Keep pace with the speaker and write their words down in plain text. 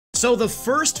So the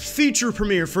first feature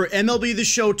premiere for MLB The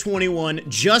Show 21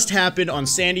 just happened on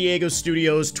San Diego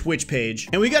Studios' Twitch page,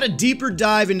 and we got a deeper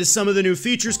dive into some of the new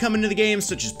features coming to the game,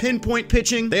 such as pinpoint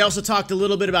pitching. They also talked a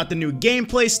little bit about the new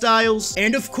gameplay styles,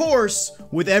 and of course,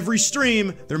 with every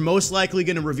stream, they're most likely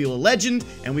going to reveal a legend,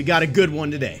 and we got a good one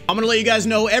today. I'm going to let you guys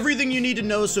know everything you need to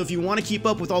know, so if you want to keep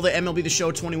up with all the MLB The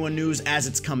Show 21 news as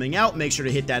it's coming out, make sure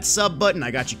to hit that sub button.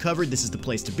 I got you covered. This is the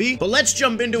place to be. But let's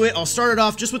jump into it. I'll start it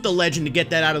off just with the legend to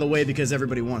get that out of the way because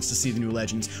everybody wants to see the new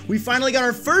legends. We finally got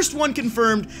our first one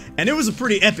confirmed, and it was a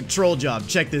pretty epic troll job.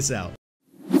 Check this out.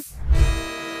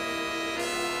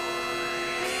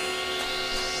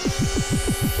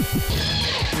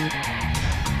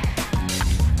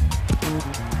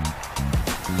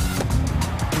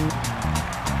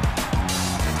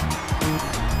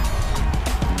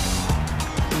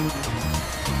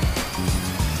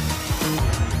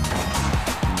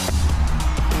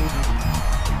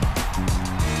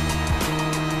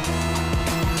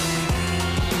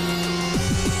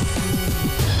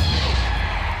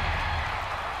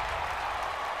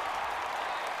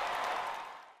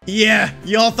 Yeah,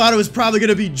 y'all thought it was probably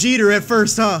gonna be Jeter at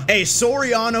first, huh? Hey,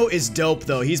 Soriano is dope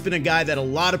though. He's been a guy that a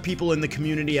lot of people in the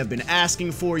community have been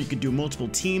asking for. You could do multiple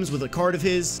teams with a card of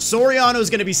his. Soriano is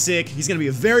gonna be sick. He's gonna be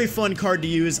a very fun card to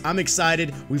use. I'm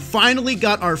excited. We finally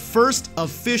got our first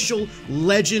official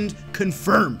legend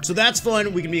confirmed. So that's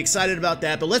fun. We can be excited about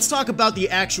that. But let's talk about the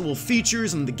actual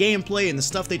features and the gameplay and the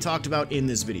stuff they talked about in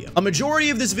this video. A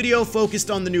majority of this video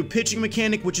focused on the new pitching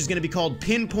mechanic, which is gonna be called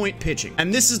pinpoint pitching.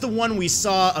 And this is the one we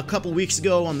saw a couple weeks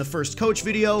ago on the first coach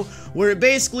video, where it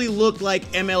basically looked like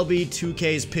MLB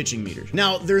 2K's pitching meter.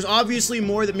 Now, there's obviously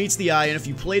more that meets the eye, and if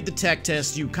you played the tech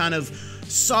test, you kind of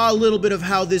saw a little bit of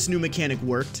how this new mechanic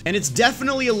worked, and it's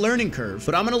definitely a learning curve,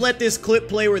 but I'm gonna let this clip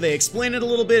play where they explain it a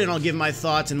little bit, and I'll give my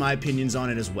thoughts and my opinions on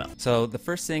it as well. So the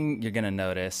first thing you're gonna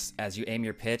notice as you aim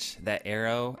your pitch, that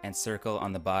arrow and circle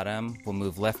on the bottom will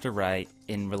move left or right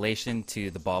in relation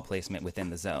to the ball placement within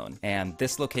the zone. And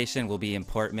this location will be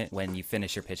important when you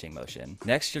finish your pitching motion.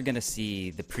 Next, you're gonna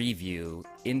see the preview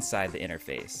inside the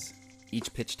interface.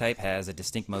 Each pitch type has a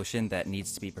distinct motion that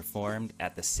needs to be performed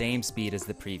at the same speed as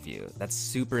the preview. That's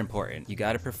super important. You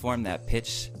gotta perform that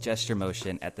pitch gesture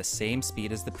motion at the same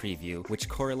speed as the preview, which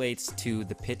correlates to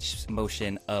the pitch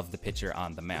motion of the pitcher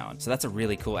on the mound. So that's a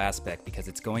really cool aspect because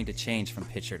it's going to change from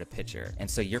pitcher to pitcher.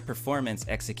 And so your performance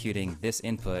executing this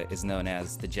input is known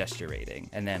as the gesture rating.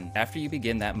 And then after you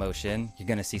begin that motion, you're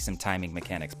gonna see some timing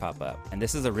mechanics pop up. And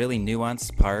this is a really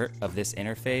nuanced part of this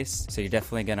interface, so you're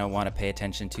definitely gonna wanna pay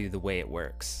attention to the way it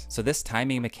works. So this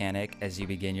timing mechanic, as you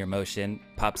begin your motion,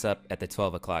 pops up at the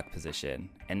 12 o'clock position,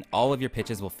 and all of your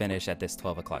pitches will finish at this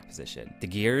 12 o'clock position. The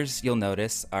gears, you'll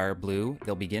notice, are blue.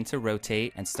 They'll begin to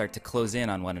rotate and start to close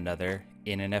in on one another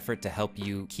in an effort to help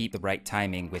you keep the right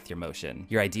timing with your motion.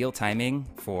 Your ideal timing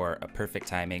for a perfect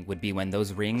timing would be when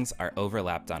those rings are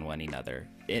overlapped on one another,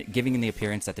 giving the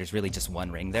appearance that there's really just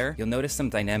one ring there. You'll notice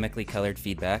some dynamically colored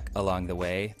feedback along the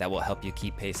way that will help you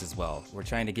keep pace as well. We're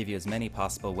trying to give you as many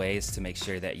possible ways to make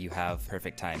sure that you have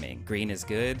perfect timing. Green is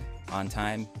good, on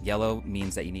time. Yellow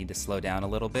means that you need to slow down a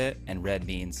little bit, and red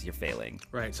means you're failing.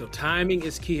 Right, so timing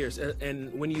is key here.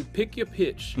 And when you pick your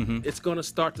pitch, it's gonna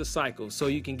start the cycle so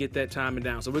you can get that timing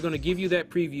down. So we're gonna give you that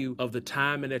preview of the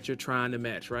timing that you're trying to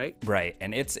match, right? Right,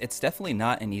 and it's definitely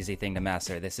not an easy thing to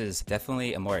master. This is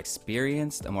definitely a more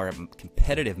experienced, a more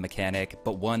competitive mechanic,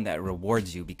 but one that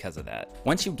rewards you because of that.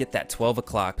 Once you get that 12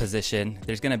 o'clock position,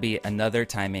 there's gonna be another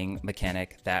timing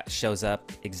mechanic that shows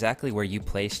up exactly where you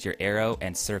placed your arrow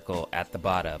and circle at the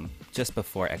bottom just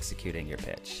before executing your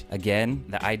pitch. Again,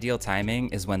 the ideal timing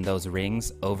is when those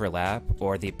rings overlap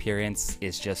or the appearance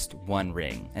is just one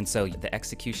ring. And so the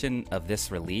execution of this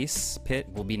release pit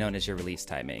will be known as your release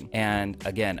timing. And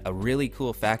again, a really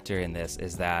cool factor in this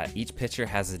is that each pitcher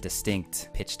has a distinct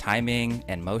pitch timing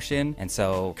and motion. And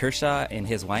so Kershaw, in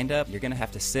his windup, you're gonna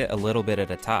have to sit a little bit at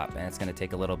a top, and it's gonna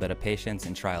take a little bit of patience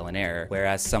and trial and error.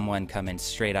 Whereas someone coming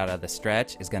straight out of the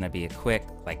stretch is gonna be a quick,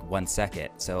 like 1 second.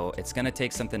 So it's gonna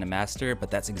take something to master,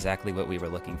 but that's exactly what we were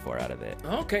looking for out of it.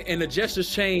 Okay, and the gestures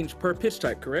change per pitch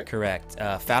type, correct? Correct.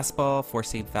 Fastball,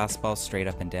 four-seam fastball, straight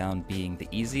up and down being the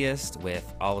easiest,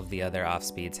 with all of the other off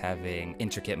speeds having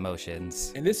intricate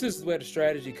motions. And this is where the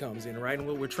strategy comes in, right? And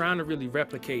what we're trying to really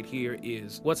replicate here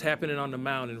is what's happening on the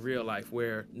mound in real life,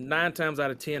 where 9 times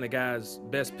out of 10, a guy's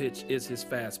best pitch is his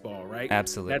fastball, right?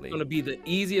 Absolutely. That's going to be the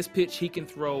easiest pitch he can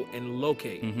throw and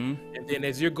locate. And then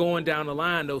as you're going down the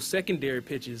line, those secondary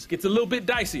pitches gets a little bit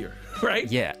dicier, right?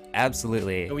 Yeah,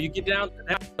 absolutely. And when you get down to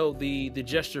that, the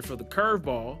gesture for the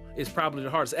curveball is probably the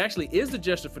hardest. Actually, is the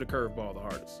gesture for the curveball the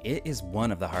hardest? It is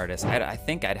one of the hardest. toughest. I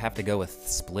think I'd have to go with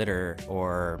splitter,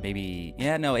 or maybe,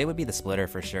 yeah, no, it would be the splitter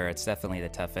for sure. It's definitely the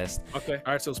toughest. Okay.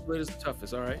 All right. So splitter's the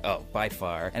toughest. All right. Oh, by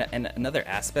far. And another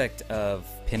aspect of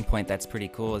pinpoint that's pretty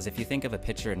cool is if you think of a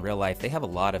pitcher in real life, they have a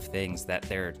lot of things that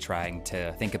they're trying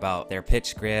to think about. Their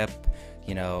pitch grip,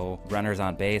 you know, runners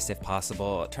on base if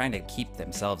possible, trying to keep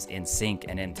themselves in sync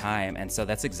and in time. And so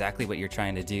that's exactly what you're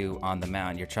trying to do on the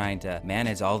mound. You're trying to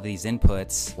manage all these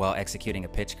inputs while executing a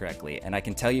pitch correctly. And I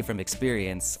can tell you from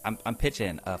experience, I'm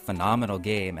pitching a phenomenal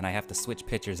game and I have to switch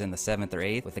pitchers in the 7th or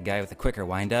 8th with a guy with a quicker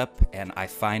windup, and I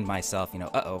find myself, you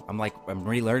know, I'm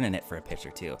relearning it for a pitch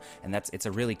or two. And it's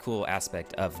a really cool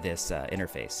aspect of this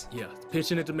interface. Yeah,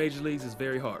 pitching at the major leagues is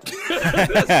very hard.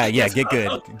 Yeah, get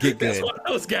good. That's why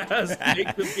those guys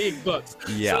make the big bucks.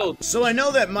 Yeah. So I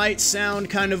know that might sound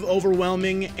kind of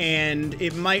overwhelming and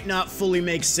it might not fully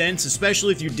make sense,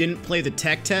 especially if you didn't play the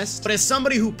tech test. But as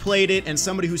somebody who played it and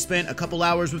somebody who spent a couple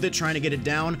hours with it trying to get it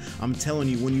down, I'm telling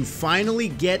you, when you finally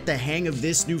get the hang of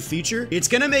this new feature, it's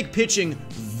gonna make pitching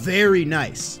very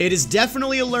nice. It is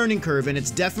definitely a learning curve, and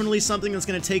it's definitely something that's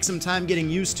going to take some time getting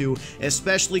used to,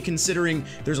 especially considering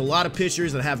there's a lot of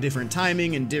pitchers that have different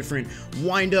timing and different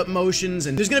wind-up motions,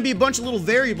 and there's going to be a bunch of little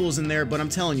variables in there, but I'm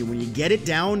telling you, when you get it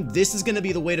down, this is going to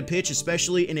be the way to pitch,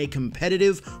 especially in a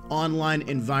competitive online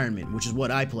environment, which is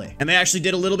what I play. And they actually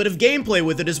did a little bit of gameplay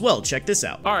with it as well. Check this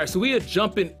out. All right, so we are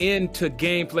jumping into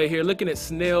gameplay here, looking at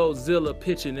Snellzilla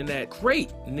pitching in that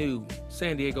great new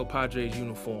San Diego Padres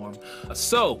uniform.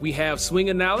 So we have swing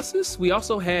analysis. We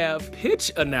also have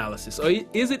pitch analysis. Or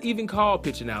is it even called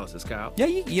pitch analysis, Kyle? Yeah,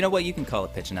 you know what? You can call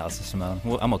it pitch analysis, Simone.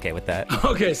 Well, I'm okay with that.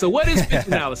 Okay, so what is pitch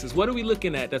analysis? What are we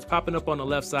looking at that's popping up on the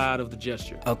left side of the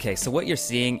gesture? Okay, so what you're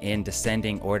seeing in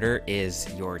descending order is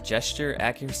your gesture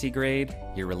accuracy grade,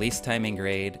 your release timing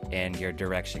grade, and your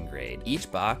direction grade.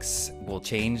 Each box will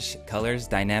change colors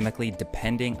dynamically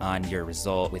depending on your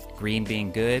result, with green being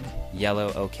good,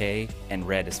 yellow okay, and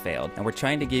red has failed. And we're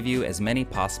trying to give you as many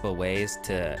possible ways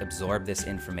to absorb this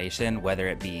information, whether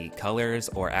it be colors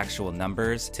or actual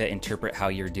numbers, to interpret how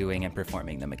you're doing and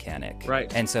performing the mechanic.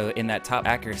 Right. And so in that top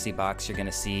accuracy box, you're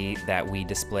gonna see that we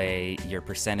display your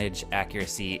percentage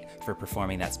accuracy for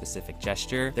performing that specific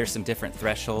gesture. There's some different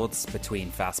thresholds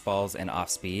between fastballs and off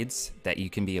speeds that you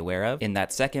can be aware of. In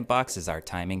that second box is our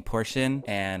timing portion,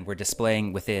 and we're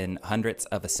displaying within hundredths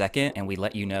of a second, and we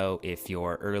let you know if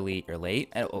you're early or late.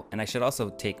 And I should also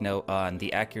take note on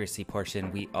the accuracy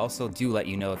portion, we also do let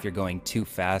you know if you're going too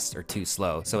fast or too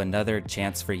slow. So another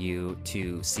chance for you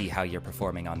to see how you're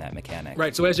performing on that mechanic.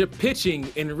 Right, so as you're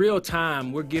pitching in real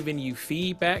time, we're giving you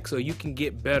feedback so you can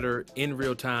get better in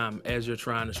real time as you're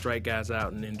trying to strike guys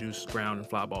out and induce ground and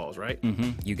fly balls, right?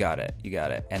 Mm-hmm. You got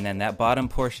it. And then that bottom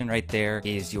portion right there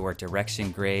is your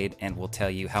direction grade, and will tell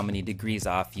you how many degrees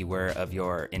off you were of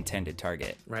your intended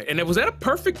target. Right, and was that a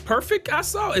perfect I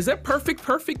saw? Is that perfect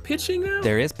pitching now?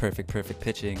 There is perfect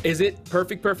pitching. Is it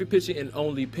perfect pitching in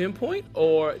only pinpoint,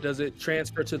 or does it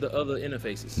transfer to the other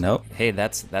interfaces? Nope. Hey,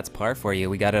 that's par for you.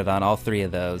 We got it on all three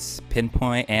of those: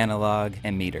 pinpoint, analog,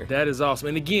 and meter. That is awesome.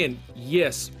 And again,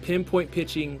 yes, pinpoint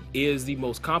pitching is the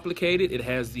most complicated. It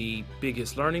has the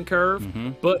biggest learning curve,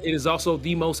 but it is also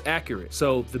the most accurate.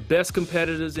 So the best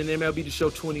competitors in MLB The Show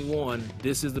 21,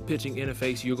 this is the pitching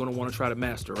interface you're going to want to try to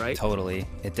master, right? Totally.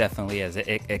 It definitely is.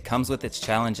 It comes with its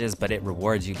challenges, but it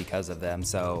rewards you because of them.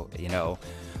 So, you know,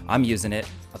 I'm using it,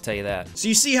 I'll tell you that. So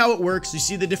you see how it works, you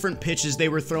see the different pitches they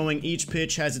were throwing. Each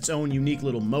pitch has its own unique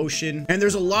little motion, and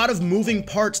there's a lot of moving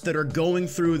parts that are going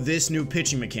through this new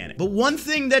pitching mechanic. But one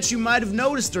thing that you might have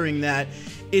noticed during that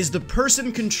is the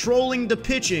person controlling the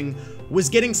pitching was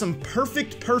getting some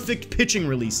perfect pitching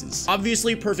releases.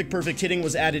 Obviously, perfect hitting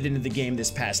was added into the game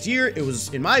this past year. It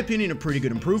was, in my opinion, a pretty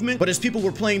good improvement. But as people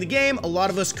were playing the game, a lot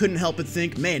of us couldn't help but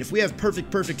think, man, if we have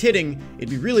perfect hitting, it'd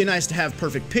be really nice to have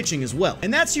perfect pitching as well.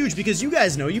 And that's huge because you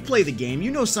guys know, you play the game, you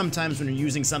know sometimes when you're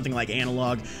using something like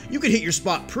analog, you could hit your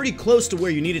spot pretty close to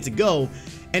where you need it to go,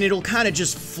 and it'll kind of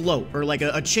just float, or like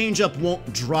a changeup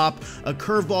won't drop, a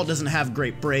curveball doesn't have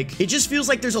great break. It just feels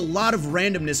like there's a lot of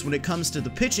randomness when it comes to the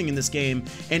pitching in this game,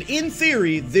 and in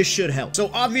theory, this should help.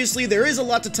 So obviously, there is a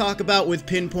lot to talk about with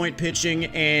pinpoint pitching,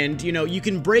 and you know, you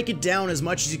can break it down as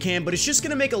much as you can, but it's just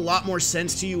gonna make a lot more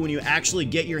sense to you when you actually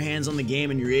get your hands on the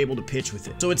game and you're able to pitch with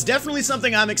it. So it's definitely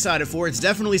something I'm excited for. It's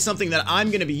definitely something that I'm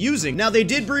gonna be using. Now, they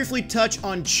did briefly touch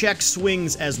on check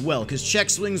swings as well, because check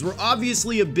swings were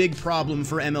obviously a big problem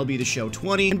for MLB The Show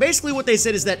 20. And basically what they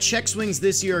said is that check swings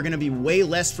this year are going to be way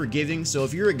less forgiving. So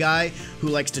if you're a guy who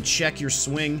likes to check your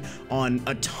swing on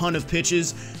a ton of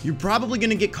pitches, you're probably going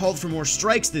to get called for more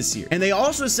strikes this year. And they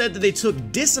also said that they took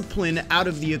discipline out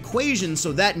of the equation,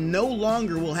 so that no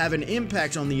longer will have an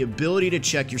impact on the ability to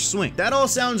check your swing. That all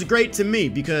sounds great to me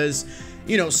because,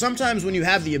 you know, sometimes when you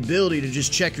have the ability to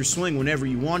just check your swing whenever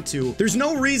you want to, there's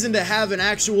no reason to have an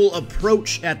actual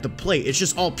approach at the plate. It's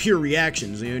just all pure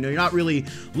reactions. You know, you're not really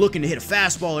looking to hit a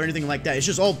fastball or anything like that. It's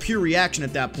just all pure reaction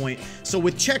at that point. So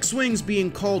with check swings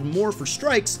being called more for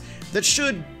strikes, that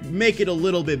should make it a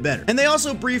little bit better. And they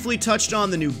also briefly touched on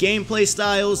the new gameplay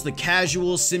styles, the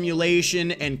casual,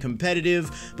 simulation, and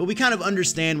competitive, but we kind of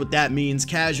understand what that means.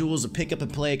 Casual is a pick up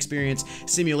and play experience,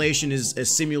 simulation is a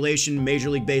simulation Major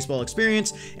League Baseball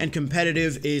experience, and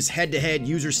competitive is head-to-head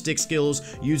user stick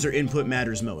skills, user input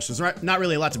matters most. So there's not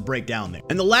really a lot to break down there.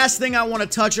 And the last thing I want to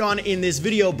touch on in this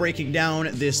video breaking down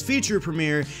this feature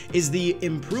premiere is the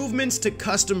improvements to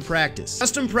custom practice.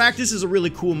 Custom practice is a really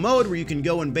cool mode where you can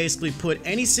go and basically put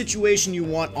any situation you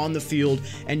want on the field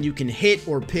and you can hit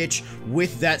or pitch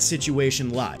with that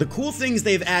situation live. The cool things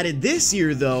they've added this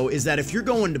year though is that if you're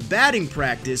going to batting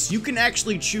practice, you can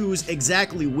actually choose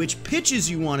exactly which pitches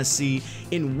you want to see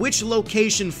in which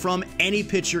location from any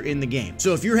pitcher in the game.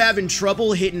 So if you're having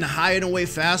trouble hitting high and away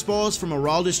fastballs from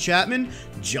Aroldis Chapman,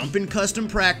 jump in custom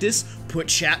practice, put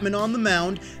Chapman on the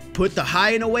mound, put the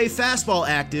high and away fastball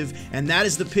active, and that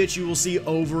is the pitch you will see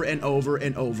over and over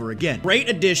and over again. Great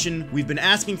addition. We've been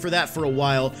asking for that for a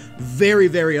while. Very,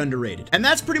 very underrated. And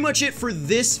that's pretty much it for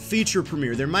this feature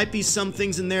premiere. There might be some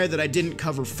things in there that I didn't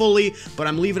cover fully, but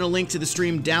I'm leaving a link to the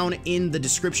stream down in the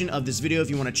description of this video if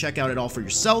you want to check out it all for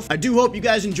yourself. I do hope you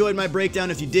guys enjoyed my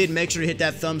breakdown. If you did, make sure to hit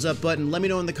that thumbs up button. Let me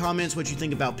know in the comments what you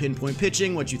think about pinpoint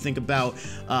pitching, what you think about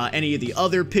any of the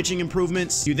other pitching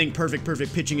improvements. Do you think perfect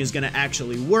pitching is going to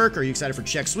actually work? Are you excited for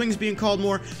check swings being called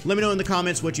more? Let me know in the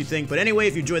comments what you think. But anyway,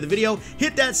 if you enjoyed the video,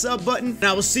 hit that sub button, and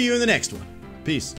I will see you in the next one. Peace.